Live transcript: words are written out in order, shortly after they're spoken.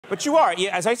But you are,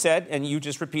 as I said, and you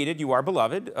just repeated, you are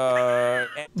beloved.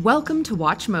 Welcome to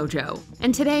Watch Mojo,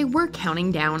 and today we're counting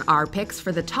down our picks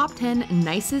for the top 10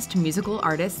 nicest musical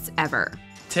artists ever.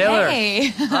 Taylor. Hey.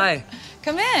 Hi.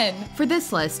 Come in. For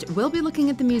this list, we'll be looking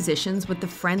at the musicians with the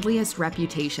friendliest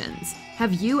reputations.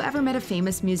 Have you ever met a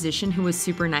famous musician who was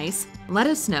super nice? Let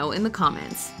us know in the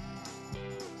comments.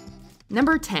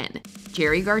 Number 10,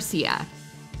 Jerry Garcia.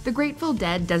 The Grateful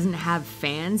Dead doesn't have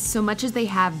fans so much as they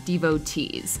have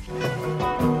devotees.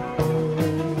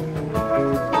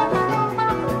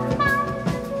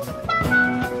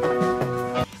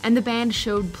 And the band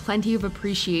showed plenty of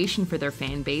appreciation for their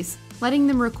fan base, letting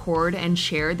them record and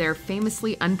share their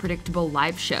famously unpredictable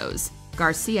live shows.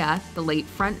 Garcia, the late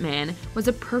frontman, was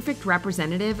a perfect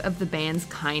representative of the band's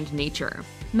kind nature.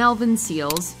 Melvin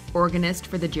Seals, organist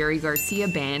for the Jerry Garcia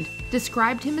Band,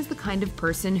 described him as the kind of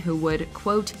person who would,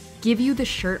 quote, give you the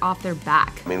shirt off their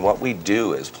back. I mean, what we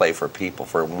do is play for people,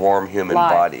 for warm human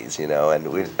bodies, you know, and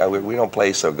we don't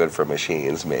play so good for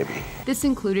machines, maybe. This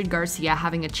included Garcia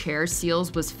having a chair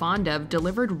Seals was fond of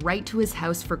delivered right to his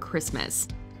house for Christmas.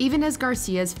 Even as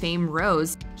Garcia's fame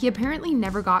rose, he apparently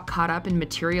never got caught up in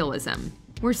materialism.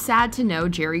 We're sad to know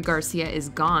Jerry Garcia is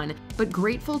gone, but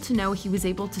grateful to know he was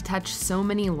able to touch so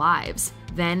many lives,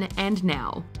 then and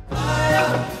now.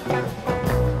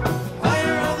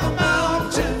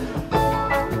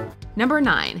 Number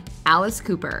 9, Alice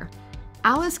Cooper.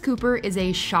 Alice Cooper is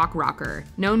a shock rocker,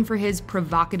 known for his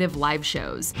provocative live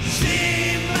shows.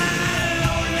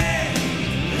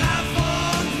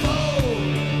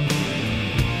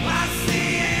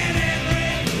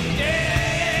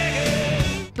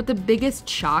 But the biggest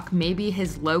shock may be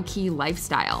his low-key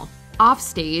lifestyle.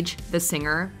 Offstage, the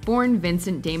singer, born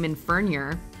Vincent Damon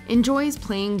Furnier, enjoys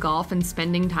playing golf and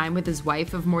spending time with his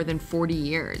wife of more than 40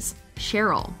 years,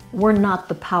 Cheryl. We're not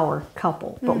the power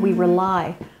couple, but we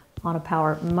rely on a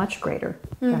power much greater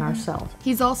than ourselves.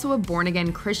 He's also a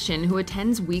born-again Christian who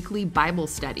attends weekly Bible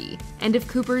study. And if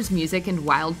Cooper's music and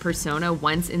wild persona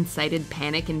once incited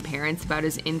panic in parents about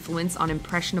his influence on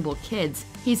impressionable kids,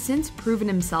 he's since proven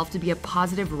himself to be a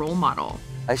positive role model.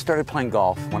 I started playing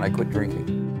golf when I quit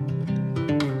drinking.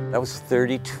 That was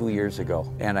 32 years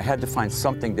ago, and I had to find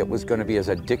something that was going to be as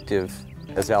addictive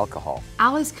as alcohol.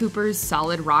 Alice Cooper's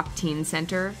Solid Rock Teen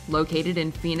Center, located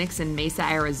in Phoenix and Mesa,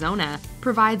 Arizona,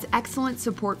 provides excellent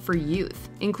support for youth,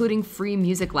 including free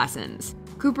music lessons.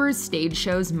 Cooper's stage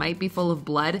shows might be full of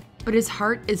blood, but his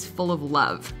heart is full of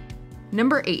love.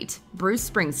 Number 8, Bruce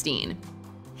Springsteen.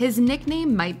 His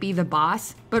nickname might be The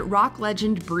Boss, but rock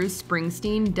legend Bruce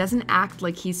Springsteen doesn't act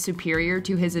like he's superior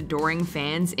to his adoring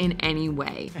fans in any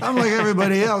way. I'm like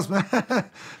everybody else, man.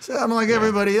 I'm like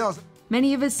everybody else.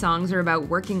 Many of his songs are about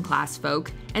working class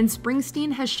folk, and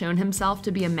Springsteen has shown himself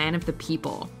to be a man of the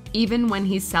people, even when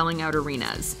he's selling out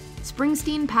arenas.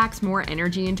 Springsteen packs more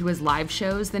energy into his live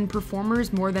shows than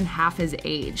performers more than half his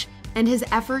age, and his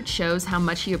effort shows how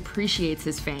much he appreciates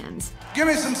his fans. Give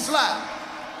me some slack.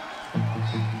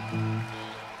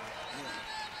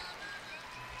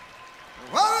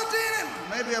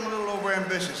 Maybe I'm a little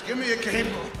overambitious. Give me a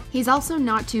cable. He's also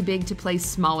not too big to play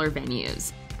smaller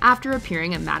venues. After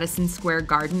appearing at Madison Square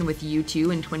Garden with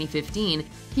U2 in 2015,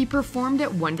 he performed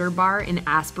at Wonder Bar in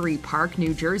Asbury Park,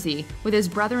 New Jersey, with his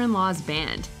brother-in-law's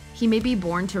band. He may be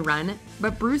born to run,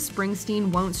 but Bruce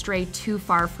Springsteen won't stray too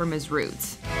far from his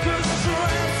roots.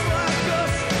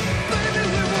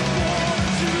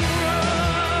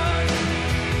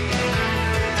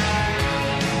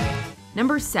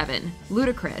 Number 7,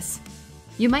 Ludacris.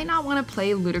 You might not want to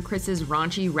play Ludacris's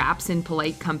raunchy raps in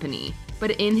polite company,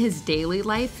 but in his daily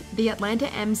life, the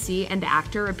Atlanta MC and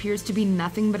actor appears to be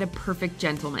nothing but a perfect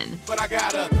gentleman. But I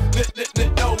gotta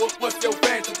know what's your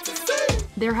fantasy.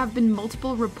 There have been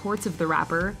multiple reports of the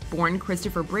rapper, born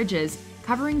Christopher Bridges,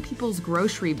 covering people's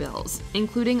grocery bills,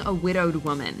 including a widowed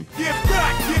woman. Get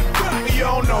back, you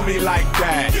don't know me like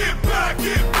that. Get back,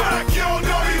 you don't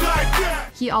know me like that.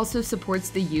 He also supports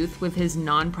the youth with his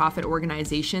non-profit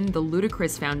organization, the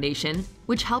Ludacris Foundation,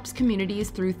 which helps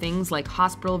communities through things like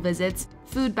hospital visits,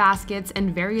 food baskets,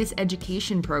 and various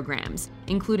education programs,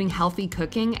 including healthy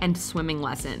cooking and swimming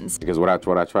lessons. Because what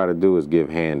I try to do is give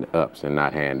hand-ups and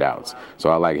not handouts. So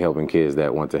I like helping kids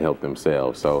that want to help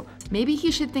themselves. So maybe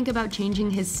he should think about changing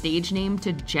his stage name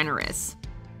to Generous.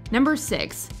 Number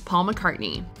 6, Paul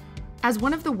McCartney. As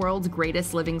one of the world's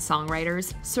greatest living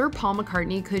songwriters, Sir Paul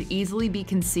McCartney could easily be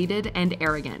conceited and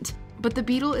arrogant. But the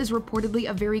Beatle is reportedly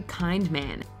a very kind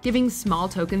man, giving small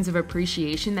tokens of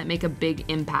appreciation that make a big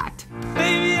impact.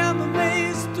 Baby, I'm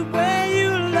amazed the way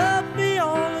you love me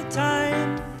all the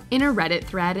time. In a Reddit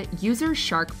thread, user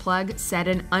SharkPlug said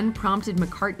an unprompted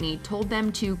McCartney told them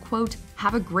to, quote,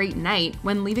 have a great night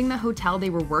when leaving the hotel they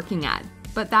were working at.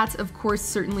 But that's, of course,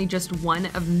 certainly just one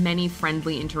of many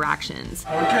friendly interactions.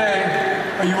 Okay,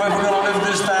 are you ever gonna live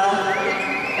this down?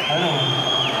 I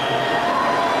don't.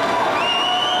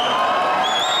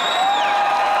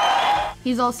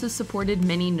 He's also supported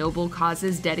many noble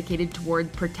causes dedicated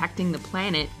toward protecting the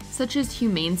planet, such as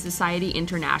Humane Society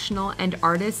International and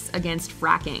Artists Against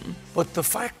Fracking. But the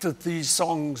fact that these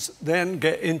songs then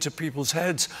get into people's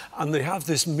heads and they have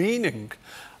this meaning,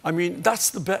 I mean,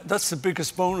 that's the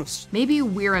biggest bonus. Maybe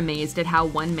we're amazed at how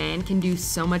one man can do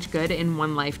so much good in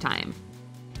one lifetime.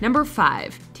 Number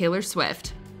 5, Taylor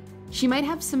Swift. She might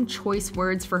have some choice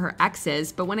words for her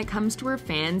exes, but when it comes to her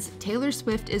fans, Taylor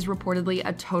Swift is reportedly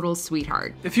a total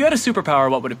sweetheart. If you had a superpower,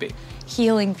 what would it be?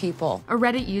 Healing people. A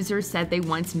Reddit user said they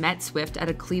once met Swift at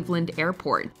a Cleveland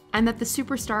airport, and that the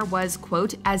superstar was,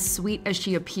 quote, as sweet as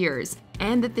she appears,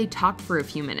 and that they talked for a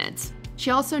few minutes.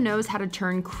 She also knows how to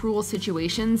turn cruel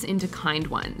situations into kind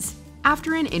ones.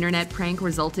 After an internet prank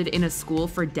resulted in a school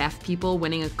for deaf people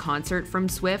winning a concert from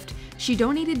Swift, she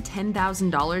donated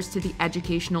 $10,000 to the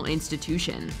educational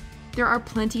institution. There are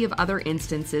plenty of other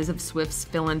instances of Swift's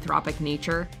philanthropic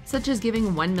nature, such as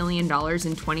giving $1 million in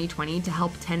 2020 to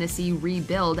help Tennessee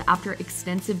rebuild after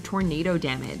extensive tornado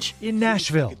damage. In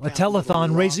Nashville, a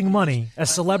telethon raising money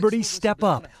as celebrities step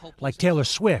up, like Taylor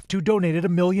Swift, who donated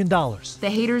 $1 million. The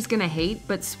haters gonna hate,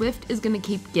 but Swift is gonna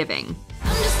keep giving.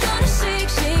 I'm just gonna shake,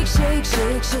 shake, shake,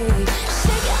 shake, shake,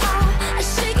 shake it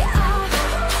off, shake it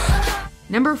off.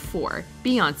 Number 4,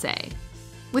 Beyoncé.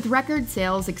 With record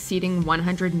sales exceeding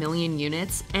 100 million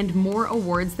units and more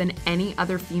awards than any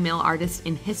other female artist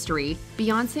in history,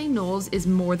 Beyoncé Knowles is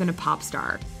more than a pop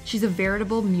star. She's a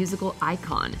veritable musical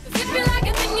icon.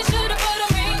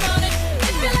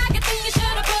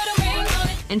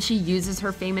 And she uses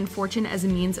her fame and fortune as a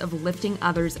means of lifting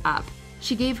others up.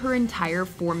 She gave her entire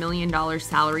 $4 million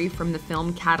salary from the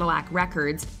film Cadillac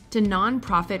Records to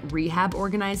non-profit rehab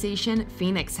organization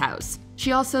Phoenix House.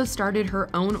 She also started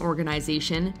her own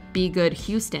organization, Be Good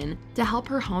Houston, to help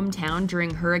her hometown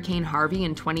during Hurricane Harvey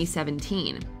in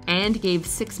 2017, and gave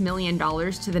 $6 million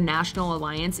to the National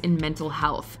Alliance in Mental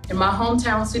Health. In my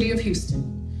hometown city of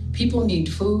Houston, people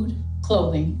need food,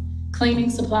 clothing, cleaning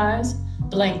supplies,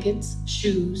 blankets,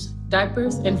 shoes,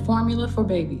 diapers, and formula for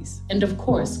babies, and of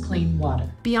course, clean water.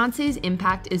 Beyoncé's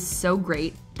impact is so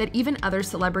great that even other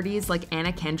celebrities like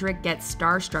Anna Kendrick get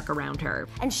starstruck around her.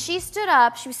 And she stood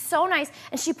up, she was so nice,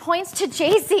 and she points to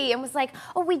Jay-Z and was like,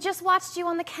 oh, we just watched you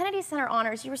on the Kennedy Center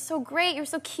honors. You were so great, you were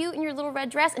so cute in your little red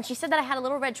dress. And she said that I had a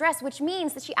little red dress, which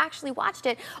means that she actually watched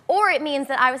it, or it means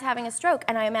that I was having a stroke,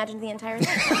 and I imagined the entire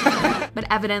thing. But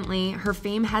evidently, her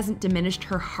fame hasn't diminished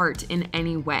her heart in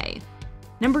any way.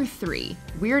 Number 3,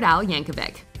 Weird Al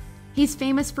Yankovic. He's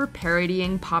famous for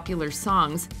parodying popular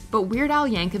songs, but Weird Al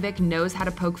Yankovic knows how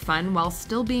to poke fun while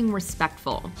still being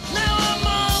respectful. Now I'm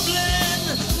mumbling,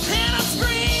 and I'm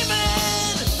screaming,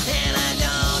 and I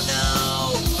don't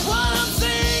know what I'm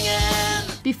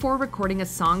singing. Before recording a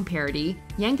song parody,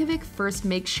 Yankovic first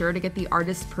makes sure to get the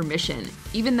artist's permission,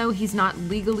 even though he's not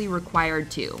legally required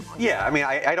to. Yeah, I mean,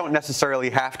 I don't necessarily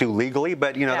have to legally,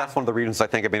 but, you know, that's one of the reasons I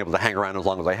think I've been able to hang around as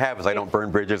long as I have, is I don't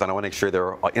burn bridges, and I want to make sure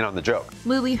they're in on the joke.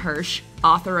 Lily Hirsch,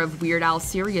 author of Weird Al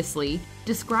Seriously,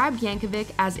 described Yankovic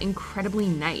as incredibly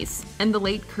nice, and the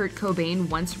late Kurt Cobain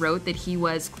once wrote that he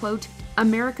was, quote,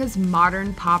 America's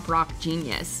modern pop rock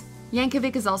genius.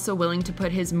 Yankovic is also willing to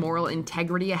put his moral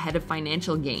integrity ahead of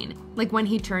financial gain, like when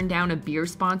he turned down a beer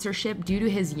sponsorship due to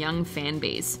his young fan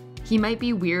base. He might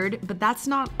be weird, but that's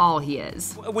not all he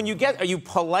is. When you are you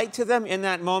polite to them in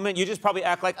that moment? You just probably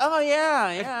act like, oh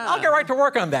yeah, yeah. I'll get right to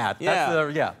work on that. Yeah,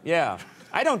 That's, yeah.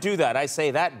 I don't do that. I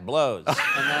say that blows.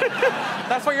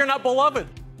 That's why you're not beloved.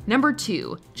 Number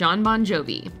 2, John Bon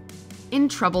Jovi. In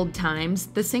troubled times,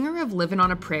 the singer of Livin'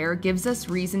 on a Prayer gives us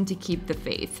reason to keep the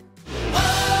faith.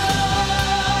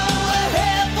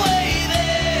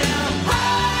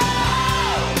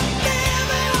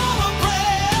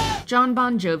 John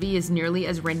Bon Jovi is nearly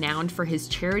as renowned for his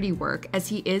charity work as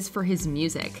he is for his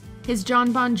music. His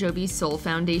John Bon Jovi Soul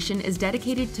Foundation is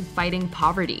dedicated to fighting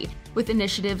poverty, with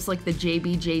initiatives like the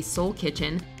JBJ Soul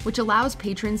Kitchen, which allows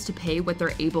patrons to pay what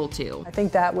they're able to. I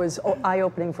think that was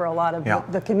eye-opening for a lot of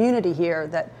the community here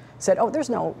that said, oh, there's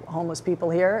no homeless people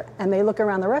here. And they look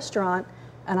around the restaurant,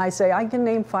 and I say, I can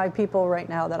name 5 people right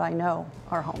now that I know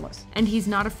are homeless. And he's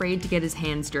not afraid to get his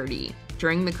hands dirty.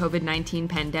 During the COVID-19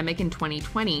 pandemic in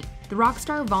 2020, the rock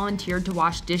star volunteered to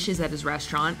wash dishes at his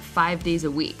restaurant 5 days a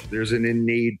week. There's an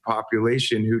in-need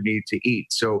population who need to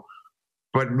eat. So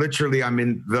but literally I'm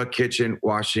in the kitchen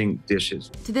washing dishes.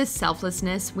 To this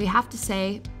selflessness, we have to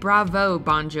say, bravo,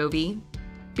 Bon Jovi.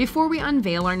 Before we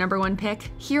unveil our #1 pick,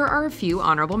 here are a few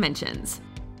honorable mentions.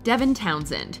 Devin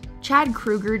Townsend. Chad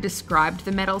Kroeger described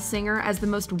the metal singer as the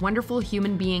most wonderful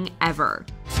human being ever.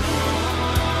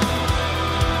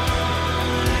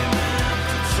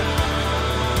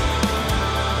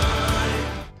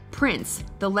 Prince,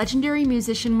 the legendary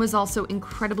musician, was also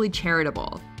incredibly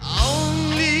charitable.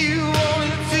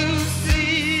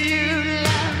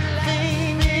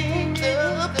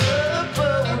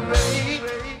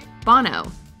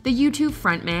 Bono, the U2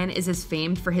 frontman, is as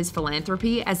famed for his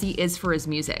philanthropy as he is for his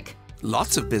music.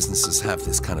 Lots of businesses have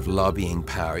this kind of lobbying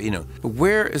power, but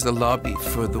where is the lobby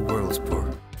for the world's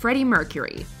poor? Freddie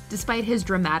Mercury. Despite his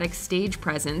dramatic stage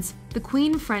presence, the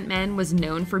Queen frontman was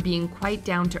known for being quite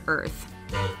down to earth.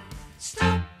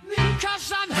 Stop me,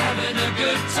 'cause I'm having a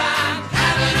good time,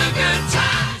 having a good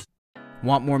time.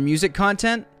 Want more music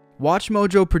content?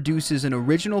 WatchMojo produces an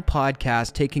original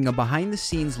podcast taking a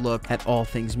behind-the-scenes look at all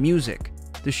things music.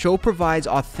 The show provides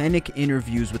authentic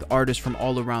interviews with artists from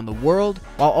all around the world,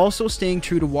 while also staying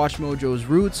true to WatchMojo's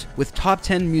roots with top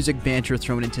 10 music banter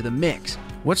thrown into the mix.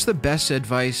 What's the best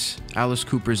advice Alice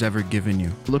Cooper's ever given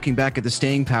you? Looking back at the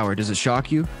staying power, does it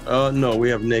shock you? No, we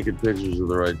have naked pictures of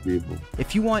the right people.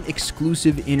 If you want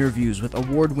exclusive interviews with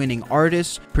award-winning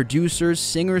artists, producers,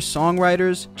 singers,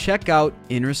 songwriters, check out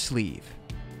Inner Sleeve.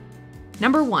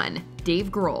 #1,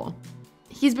 Dave Grohl.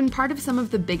 He's been part of some of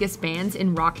the biggest bands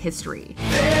in rock history.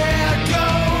 There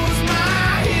goes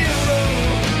my hero,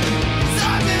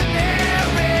 ordinary.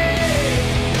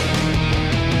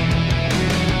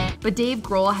 But Dave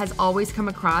Grohl has always come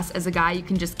across as a guy you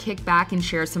can just kick back and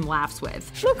share some laughs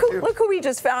with. Look who we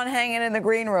just found hanging in the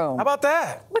green room. How about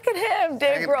that? Look at him,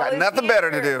 Dave Grohl. Got nothing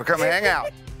better to do. Come hang out.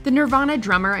 The Nirvana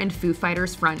drummer and Foo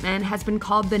Fighters frontman has been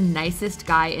called the nicest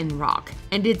guy in rock,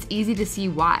 and it's easy to see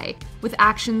why, with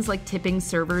actions like tipping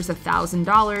servers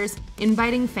 $1,000,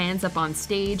 inviting fans up on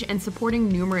stage, and supporting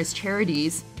numerous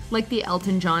charities like the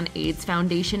Elton John AIDS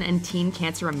Foundation and Teen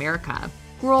Cancer America.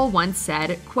 Grohl once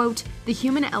said, quote, "The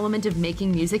human element of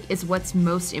making music is what's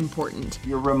most important."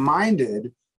 You're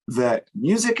reminded that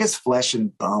music is flesh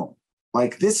and bone.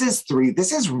 Like, this is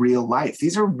real life.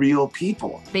 These are real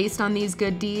people. Based on these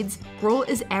good deeds, Grohl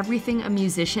is everything a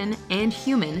musician and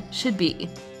human should be.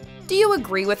 Do you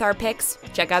agree with our picks?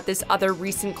 Check out this other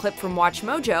recent clip from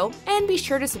WatchMojo, and be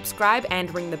sure to subscribe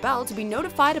and ring the bell to be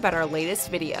notified about our latest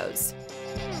videos.